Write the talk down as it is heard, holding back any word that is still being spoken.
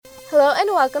Hello and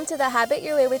welcome to the Habit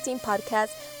Your Way with Dean podcast,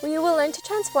 where you will learn to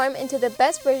transform into the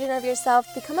best version of yourself,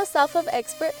 become a self-love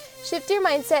expert, shift your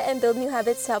mindset, and build new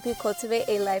habits to help you cultivate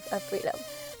a life of freedom.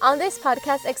 On this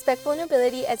podcast, expect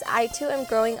vulnerability as I too am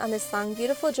growing on this long,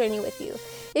 beautiful journey with you.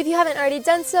 If you haven't already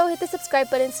done so, hit the subscribe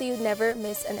button so you never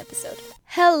miss an episode.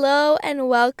 Hello and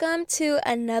welcome to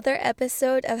another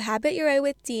episode of Habit Your Way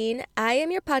with Dean. I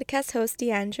am your podcast host,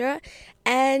 Deandra,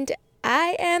 and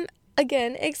I am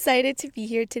again excited to be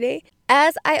here today,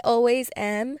 as I always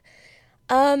am.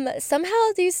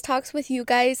 Somehow these talks with you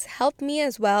guys help me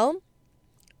as well,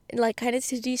 like kind of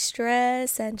to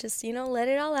de-stress and just, let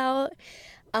it all out.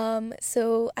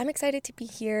 So I'm excited to be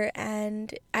here,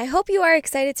 and I hope you are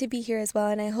excited to be here as well.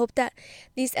 And I hope that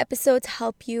these episodes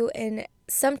help you in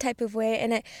some type of way.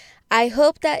 And I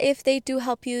hope that if they do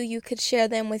help you, you could share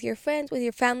them with your friends, with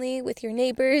your family, with your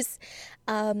neighbors,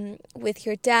 with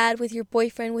your dad, with your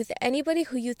boyfriend, with anybody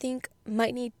who you think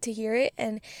might need to hear it,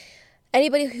 and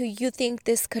anybody who you think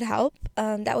this could help.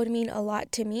 That would mean a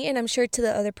lot to me, and I'm sure to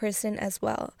the other person as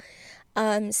well.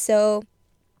 So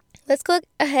let's go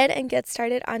ahead and get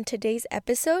started on today's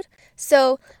episode.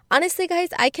 So honestly, guys,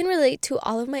 I can relate to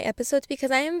all of my episodes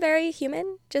because I am very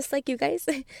human, just like you guys.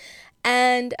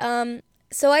 And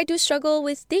so I do struggle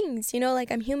with things,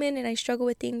 like I'm human and I struggle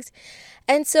with things.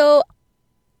 And so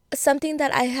something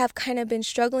that I have kind of been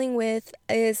struggling with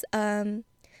is I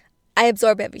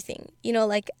absorb everything,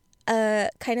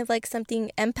 kind of like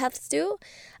something empaths do.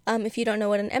 If you don't know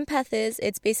what an empath is,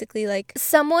 it's basically like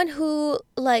someone who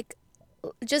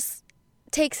just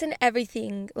takes in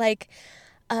everything.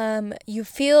 You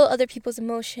feel other people's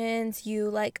emotions,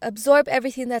 you absorb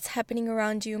everything that's happening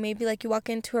around you. Maybe you walk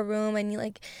into a room and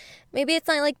you maybe it's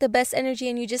not the best energy,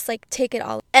 and you just take it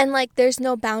all. And there's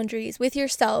no boundaries with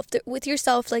yourself.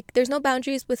 There's no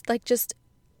boundaries with just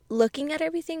looking at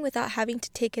everything without having to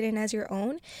take it in as your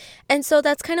own. And so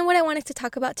that's kind of what I wanted to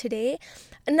talk about today.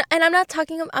 And I'm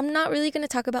not really going to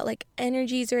talk about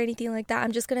energies or anything like that.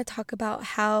 I'm just going to talk about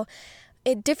how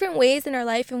different ways in our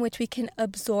life in which we can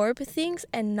absorb things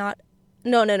and not...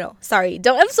 Sorry.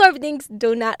 Don't absorb things.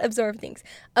 Do not absorb things.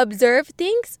 Observe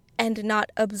things and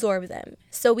not absorb them.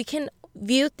 So we can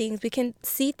view things, we can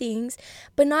see things,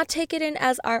 but not take it in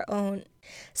as our own.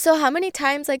 So how many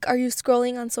times are you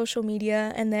scrolling on social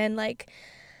media and then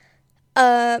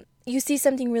you see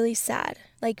something really sad,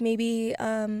 maybe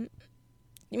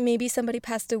somebody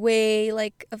passed away,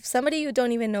 of somebody you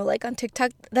don't even know, on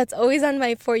TikTok, that's always on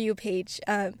my For You page.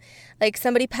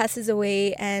 Somebody passes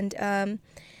away and,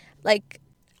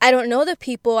 I don't know the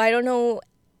people, I don't know,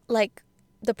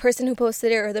 the person who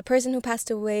posted it or the person who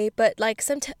passed away, but,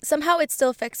 somehow it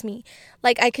still affects me.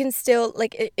 I can still,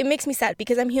 it makes me sad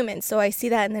because I'm human, so I see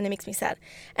that and then it makes me sad.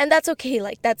 And that's okay,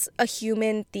 that's a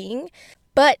human thing.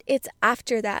 But it's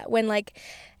after that, when,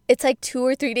 it's 2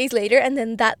 or 3 days later, and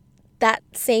then that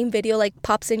same video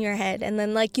pops in your head, and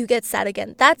then you get sad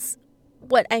again. That's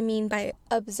what I mean by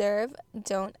observe,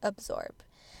 don't absorb.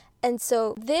 And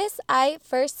so this, I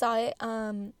first saw it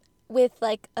with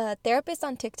a therapist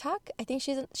on TikTok. I think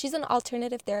she's an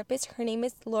alternative therapist. Her name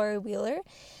is Laura Wheeler,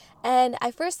 and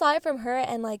I first saw it from her,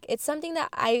 and it's something that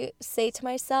I say to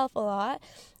myself a lot,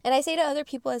 and I say to other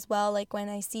people as well. When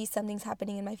I see something's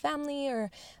happening in my family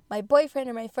or my boyfriend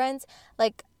or my friends,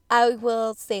 I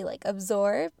will say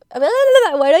absorb. Why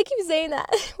do I keep saying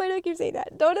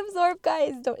that? Don't absorb,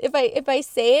 guys. Don't. If I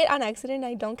say it on accident,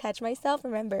 I don't catch myself.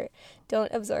 Remember,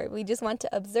 don't absorb. We just want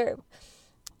to observe.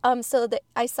 So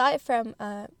I saw it from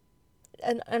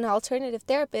an alternative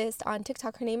therapist on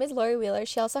TikTok. Her name is Laura Wheeler.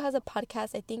 She also has a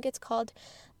podcast. I think it's called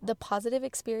The Positive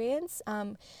Experience.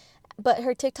 But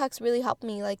her TikToks really helped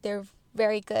me. They're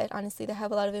very good. Honestly, they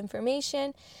have a lot of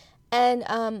information, and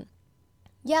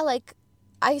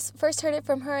I first heard it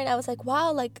from her, and I was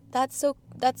wow, that's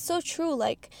so true.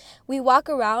 We walk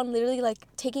around literally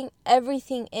taking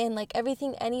everything in,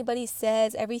 everything anybody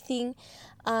says, everything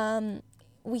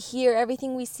we hear,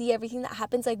 everything we see, everything that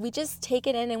happens, we just take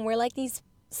it in, and we're these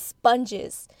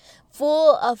sponges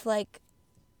full of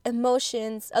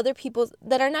emotions, other people's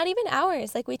that are not even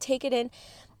ours. We take it in,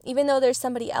 even though there's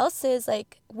somebody else's,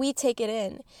 we take it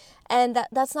in. And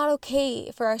that's not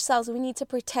okay for ourselves. We need to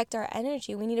protect our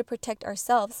energy. We need to protect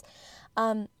ourselves.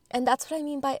 And that's what I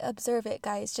mean by observe it,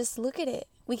 guys. Just look at it.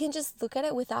 We can just look at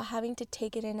it without having to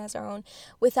take it in as our own.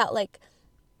 Without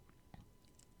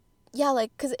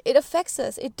because it affects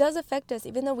us. It does affect us.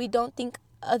 Even though we don't think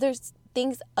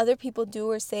things other people do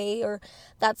or say or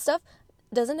that stuff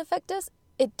doesn't affect us,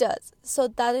 it does. So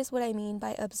that is what I mean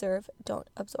by observe, don't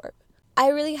absorb. I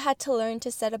really had to learn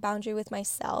to set a boundary with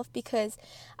myself, because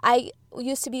I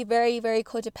used to be very, very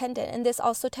codependent. And this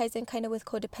also ties in kind of with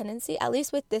codependency, at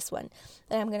least with this one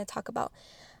that I'm going to talk about.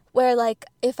 Where, like,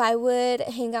 if I would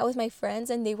hang out with my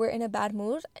friends and they were in a bad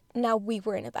mood, now we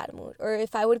were in a bad mood. Or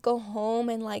if I would go home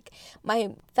and, like,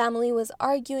 my family was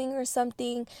arguing or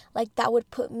something, like, that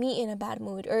would put me in a bad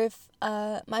mood. Or if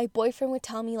my boyfriend would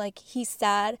tell me, like, he's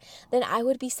sad, then I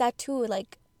would be sad too.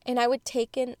 Like, and I would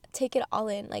take it all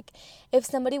in. Like, if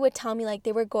somebody would tell me, like,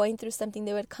 they were going through something,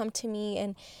 they would come to me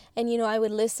and you know, I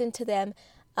would listen to them.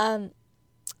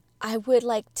 I would,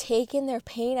 like, take in their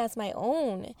pain as my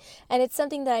own. And it's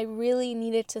something that I really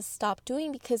needed to stop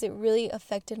doing, because it really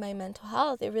affected my mental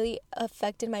health. It really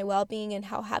affected my well-being and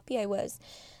how happy I was.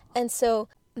 And so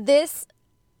this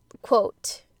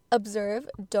quote, observe,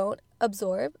 don't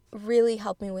absorb, really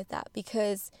helped me with that,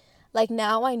 because, like,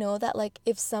 now I know that, like,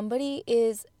 if somebody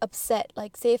is upset,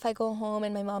 like, say if I go home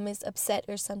and my mom is upset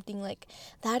or something, like,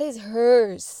 that is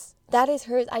hers. That is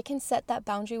hers. I can set that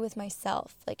boundary with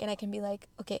myself. Like, and I can be like,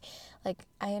 okay, like,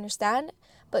 I understand,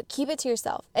 but keep it to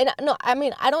yourself. And no, I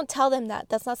mean, I don't tell them that.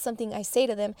 That's not something I say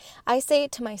to them. I say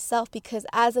it to myself, because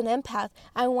as an empath,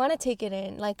 I want to take it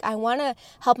in. Like, I want to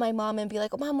help my mom and be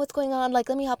like, oh, Mom, what's going on? Like,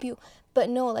 let me help you. But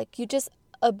no, like, you just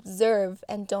observe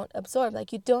and don't absorb.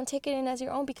 Like, you don't take it in as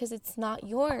your own, because it's not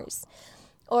yours.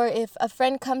 Or if a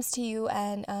friend comes to you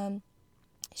and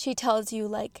she tells you,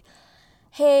 like,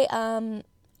 hey,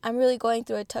 I'm really going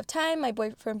through a tough time. My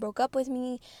boyfriend broke up with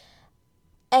me.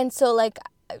 And so, like,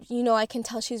 you know, I can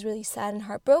tell she's really sad and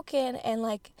heartbroken. And,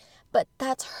 like, but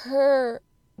that's her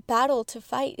battle to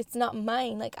fight. It's not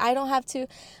mine. Like, I don't have to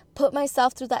put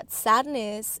myself through that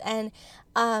sadness and,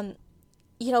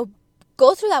 you know,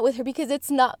 go through that with her, because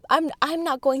it's not, I'm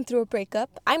not going through a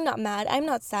breakup. I'm not mad. I'm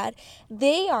not sad.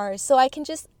 They are. So I can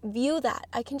just view that.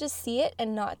 I can just see it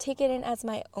and not take it in as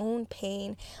my own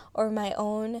pain or my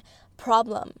own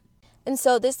problem. And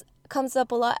so this comes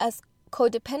up a lot as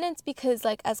codependence, because,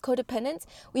 like, as codependents,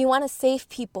 we want to save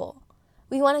people.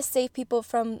 We want to save people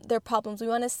from their problems. We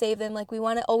want to save them. Like, we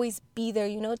want to always be there,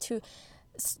 you know, to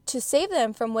save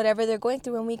them from whatever they're going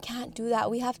through. And we can't do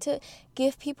that. We have to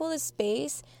give people the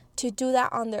space to do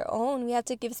that on their own. We have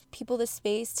to give people the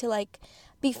space to, like,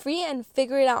 be free and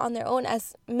figure it out on their own.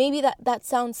 As maybe that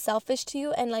sounds selfish to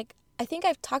you. And, like, I think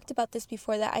I've talked about this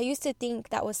before, that I used to think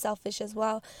that was selfish as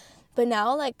well. But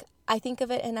now, like, I think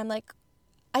of it and I'm like,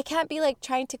 I can't be, like,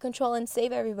 trying to control and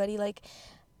save everybody. Like,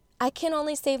 I can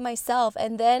only save myself,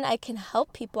 and then I can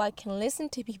help people. I can listen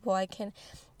to people. I can,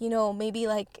 you know, maybe,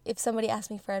 like, if somebody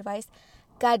asks me for advice,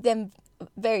 guide them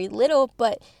very little,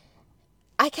 but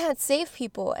I can't save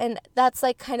people. And that's,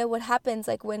 like, kind of what happens,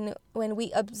 like, when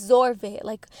we absorb it.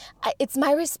 Like, it's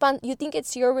my you think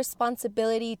it's your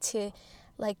responsibility to,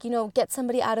 like, you know, get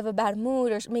somebody out of a bad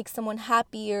mood or make someone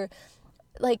happy, or,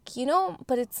 like, you know,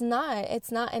 but it's not.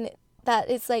 And that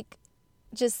is, like,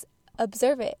 just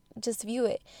observe it, just view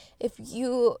it. If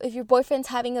your boyfriend's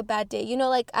having a bad day, you know,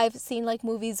 like, I've seen, like,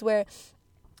 movies where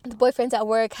the boyfriend's at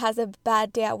work, has a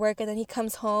bad day at work, and then he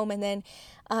comes home and then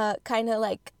kind of,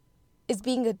 like, is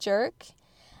being a jerk.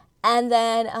 And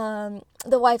then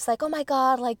the wife's like, oh my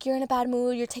God, like, you're in a bad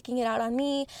mood, you're taking it out on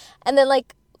me. And then,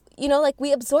 like, you know, like,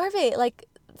 we absorb it. Like,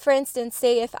 for instance,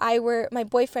 say if my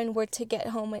boyfriend were to get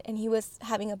home and he was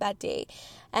having a bad day,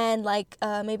 and, like,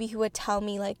 maybe he would tell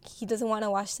me, like, he doesn't want to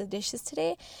wash the dishes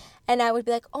today, and I would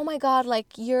be like, oh my God, like,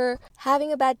 you're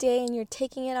having a bad day and you're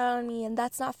taking it out on me, and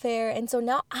that's not fair. And so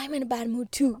now I'm in a bad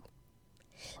mood too.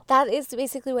 That is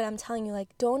basically what I'm telling you. Like,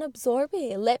 don't absorb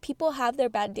it. Let people have their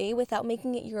bad day without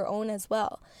making it your own as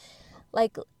well.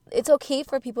 Like, it's okay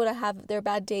for people to have their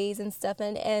bad days and stuff,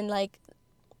 and like,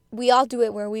 we all do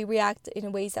it where we react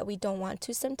in ways that we don't want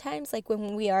to sometimes, like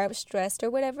when we are stressed or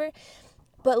whatever.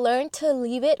 But learn to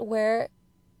leave it where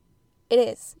it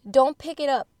is. Don't pick it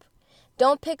up.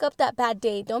 Don't pick up that bad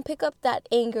day. Don't pick up that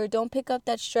anger. Don't pick up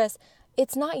that stress.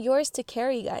 It's not yours to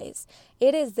carry, guys.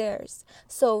 It is theirs.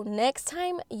 So next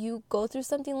time you go through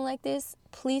something like this,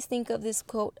 please think of this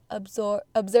quote: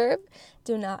 observe,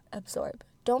 do not absorb.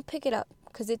 Don't pick it up,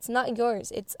 because it's not yours.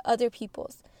 It's other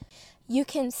people's. You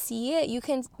can see it.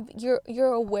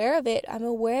 You're aware of it. I'm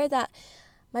aware that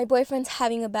my boyfriend's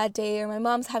having a bad day, or my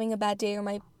mom's having a bad day, or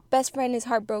my best friend is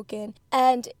heartbroken.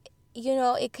 And, you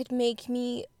know, it could make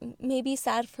me maybe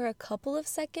sad for a couple of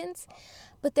seconds,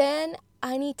 but then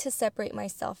I need to separate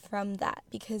myself from that,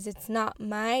 because it's not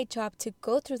my job to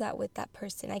go through that with that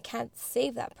person. I can't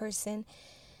save that person.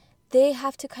 They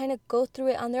have to kind of go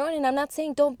through it on their own. And I'm not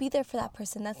saying don't be there for that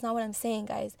person. That's not what I'm saying,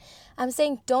 guys. I'm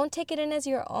saying don't take it in as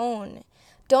your own.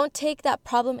 Don't take that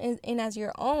problem in as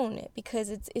your own, because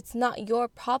it's not your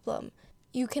problem.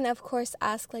 you can, of course,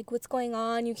 ask, like, what's going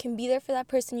on. You can be there for that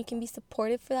person. You can be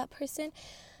supportive for that person.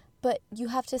 But you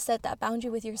have to set that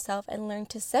boundary with yourself and learn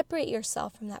to separate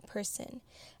yourself from that person,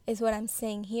 is what I'm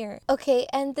saying here. Okay,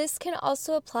 and this can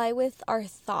also apply with our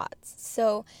thoughts.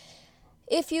 So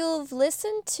if you've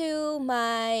listened to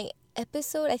my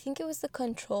episode, I think it was the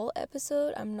control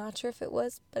episode. I'm not sure if it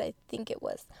was, but I think it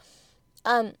was.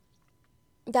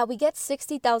 That we get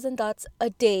 60,000 thoughts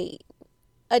a day,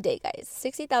 guys.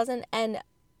 60,000, and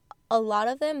a lot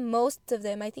of them, most of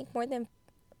them, I think more than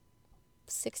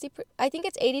 60%, I think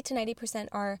it's 80 to 90%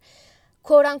 are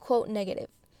quote unquote negative.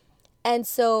 And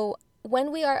so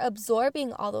when we are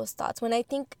absorbing all those thoughts, when I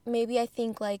think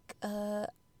like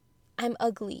I'm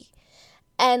ugly,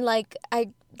 and like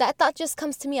that thought just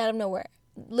comes to me out of nowhere.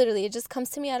 Literally, it just comes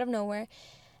to me out of nowhere.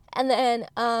 And then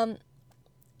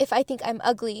if I think I'm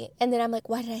ugly, and then I'm like,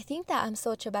 why did I think that? I'm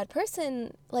such a bad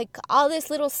person. Like all this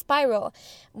little spiral,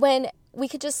 when we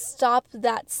could just stop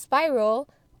that spiral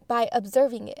by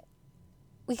observing it.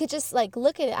 We could just like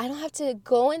look at it. I don't have to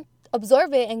go and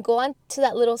absorb it and go on to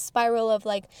that little spiral of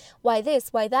like, why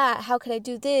this, why that, how could I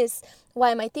do this,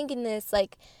 why am I thinking this?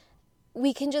 Like,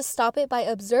 we can just stop it by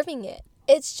observing it.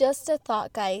 It's just a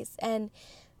thought, guys. And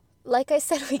like I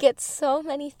said, we get so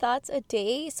many thoughts a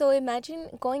day. So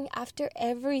imagine going after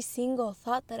every single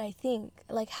thought that I think.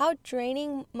 Like, how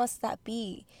draining must that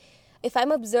be if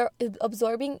I'm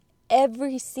absorbing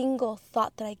every single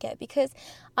thought that I get? Because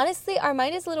honestly, our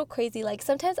mind is a little crazy. Like,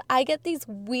 sometimes I get these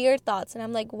weird thoughts and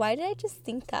I'm like, why did I just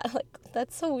think that? Like,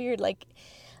 that's so weird. Like,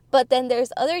 but then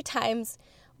there's other times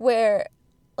where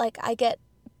like I get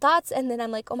thoughts and then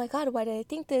I'm like, oh my God, why did I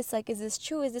think this? Like, is this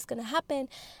true? Is this gonna happen?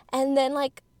 And then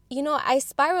like, you know, I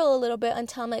spiral a little bit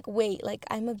until I'm like, wait, like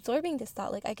I'm absorbing this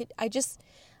thought. Like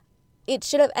it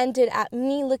should have ended at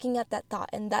me looking at that thought,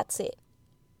 and that's it.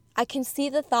 I can see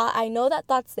the thought. I know that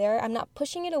thought's there. I'm not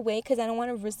pushing it away because I don't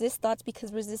want to resist thoughts,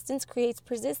 because resistance creates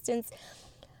persistence.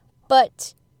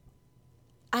 But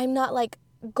I'm not like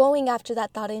going after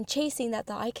that thought and chasing that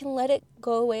thought. I can let it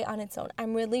go away on its own.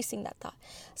 I'm releasing that thought.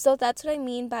 So that's what I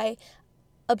mean by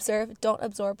observe, don't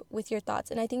absorb with your thoughts.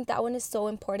 And I think that one is so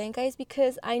important, guys,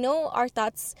 because I know our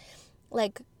thoughts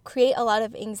like create a lot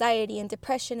of anxiety and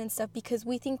depression and stuff because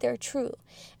we think they're true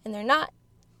and they're not.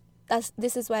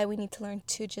 This is why we need to learn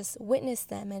to just witness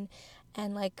them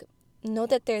and like know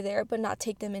that they're there, but not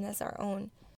take them in as our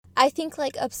own. I think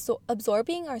like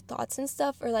absorbing our thoughts and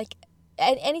stuff, or like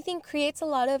anything, creates a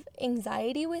lot of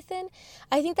anxiety within.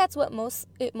 I think that's what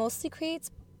it mostly creates,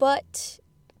 but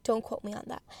don't quote me on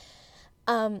that.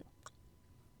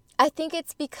 I think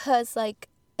it's because like,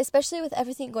 especially with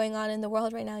everything going on in the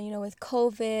world right now, you know, with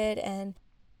COVID and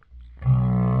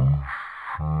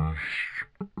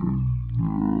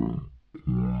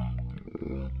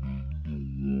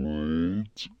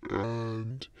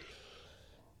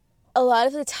a lot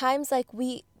of the times, like,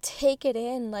 we take it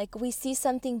in, like, we see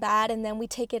something bad and then we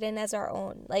take it in as our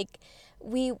own. Like,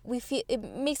 we feel, it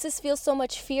makes us feel so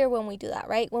much fear when we do that,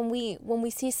 right? When we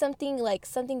see something, like,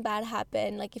 something bad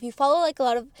happen, like, if you follow, like, a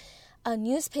lot of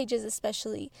news pages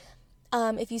especially,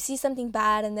 if you see something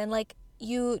bad and then, like,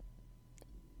 you,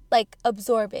 like,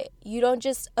 absorb it. You don't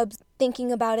just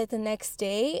thinking about it the next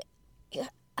day.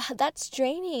 That's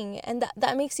draining, and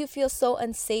that makes you feel so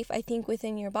unsafe, I think,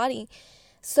 within your body.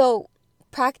 So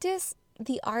practice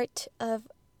the art of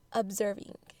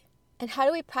observing. And how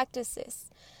do we practice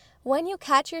this? When you do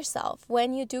catch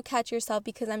yourself,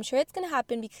 because I'm sure it's going to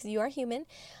happen because you are human,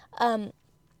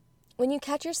 when you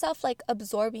catch yourself like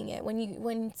absorbing it,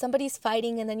 when somebody's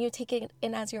fighting and then you take it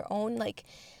in as your own, like,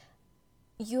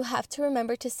 you have to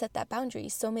remember to set that boundary.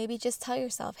 So maybe just tell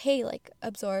yourself, hey, like,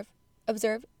 observe,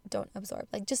 don't absorb.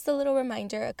 Like, just a little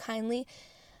reminder, a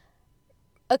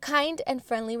kind and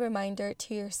friendly reminder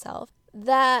to yourself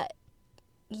that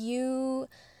you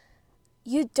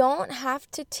don't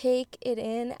have to take it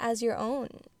in as your own.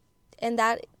 And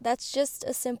that's just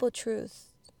a simple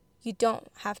truth. You don't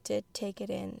have to take it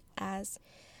in as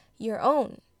your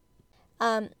own.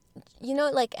 You know,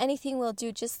 like, anything will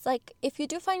do. Just like, if you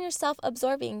do find yourself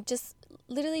absorbing, just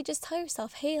literally just tell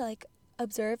yourself, hey, like,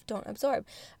 observe, don't absorb.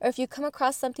 Or if you come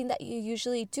across something that you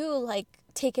usually do, like,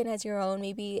 take it as your own.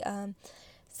 Maybe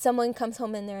someone comes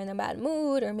home and they're in a bad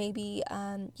mood, or maybe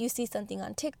you see something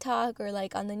on TikTok or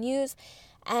like on the news,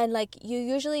 and like you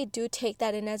usually do take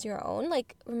that in as your own.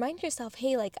 Like, remind yourself,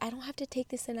 hey, like, I don't have to take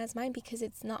this in as mine because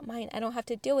it's not mine. I don't have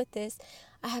to deal with this.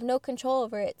 I have no control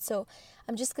over it. So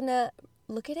I'm just gonna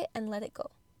look at it and let it go.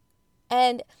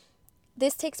 And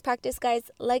this takes practice,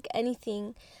 guys, like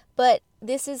anything, but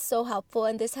this is so helpful,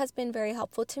 and this has been very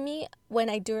helpful to me when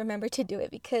I do remember to do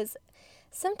it, because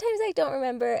sometimes I don't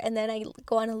remember and then I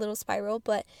go on a little spiral.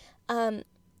 But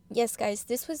yes, guys,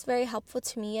 this was very helpful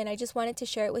to me, and I just wanted to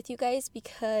share it with you guys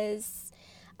because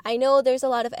I know there's a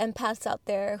lot of empaths out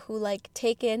there who like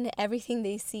take in everything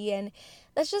they see, and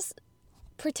that's just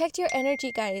protect your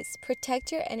energy, guys.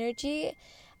 Protect your energy,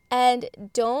 and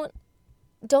don't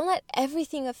let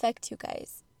everything affect you,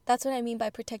 guys. That's what I mean by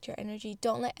protect your energy.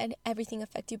 Don't let everything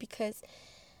affect you, because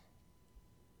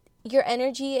your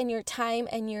energy and your time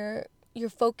and your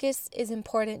focus is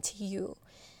important to you.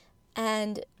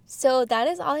 And so that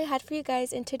is all I had for you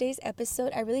guys in today's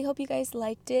episode. I really hope you guys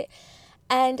liked it.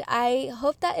 And I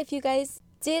hope that if you guys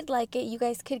did like it, you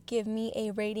guys could give me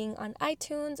a rating on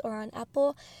iTunes or on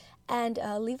Apple, and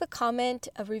leave a comment,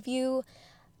 a review,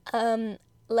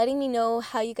 letting me know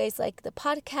how you guys like the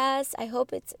podcast. I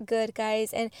hope it's good,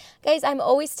 guys. And guys, I'm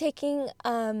always taking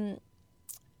I'm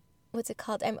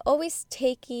always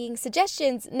taking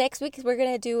suggestions. Next week we're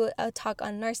gonna do a talk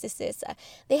on narcissists.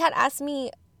 They had asked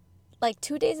me like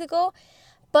 2 days ago,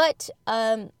 but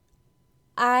I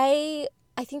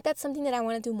think that's something that I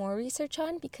want to do more research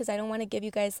on, because I don't want to give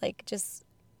you guys like just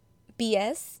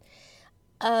BS.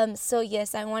 So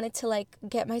yes, I wanted to like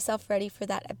get myself ready for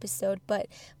that episode. But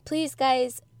please,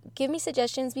 guys, give me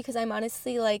suggestions, because I'm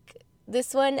honestly like,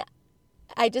 this one,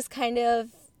 I just kind of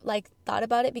like thought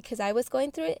about it because I was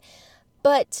going through it.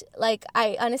 But like,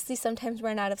 I honestly sometimes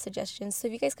run out of suggestions. So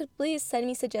if you guys could please send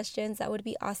me suggestions, that would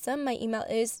be awesome. My email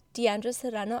is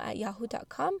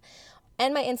deandraserrano@yahoo.com.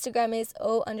 And my Instagram is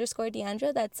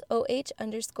O_Deandra. That's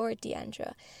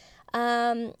OH_Deandra.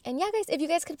 And yeah, guys, if you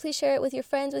guys could please share it with your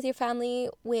friends, with your family,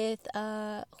 with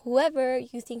whoever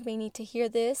you think may need to hear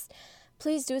this,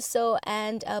 please do so.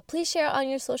 And please share it on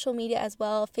your social media as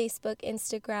well, Facebook,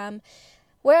 Instagram,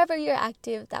 wherever you're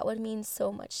active. That would mean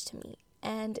so much to me.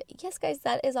 And yes, guys,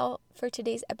 that is all for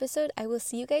today's episode. I will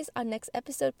see you guys on next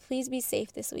episode. Please be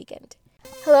safe this weekend.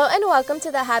 Hello and welcome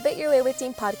to the Habit Your Way with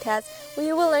Dean podcast, where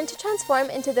you will learn to transform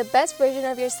into the best version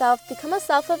of yourself, become a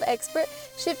self-love expert,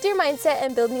 shift your mindset,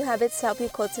 and build new habits to help you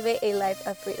cultivate a life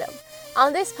of freedom.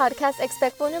 On this podcast,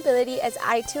 expect vulnerability, as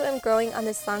I too am growing on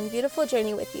this long, beautiful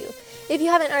journey with you. If you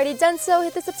haven't already done so,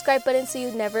 hit the subscribe button so you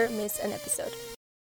never miss an episode.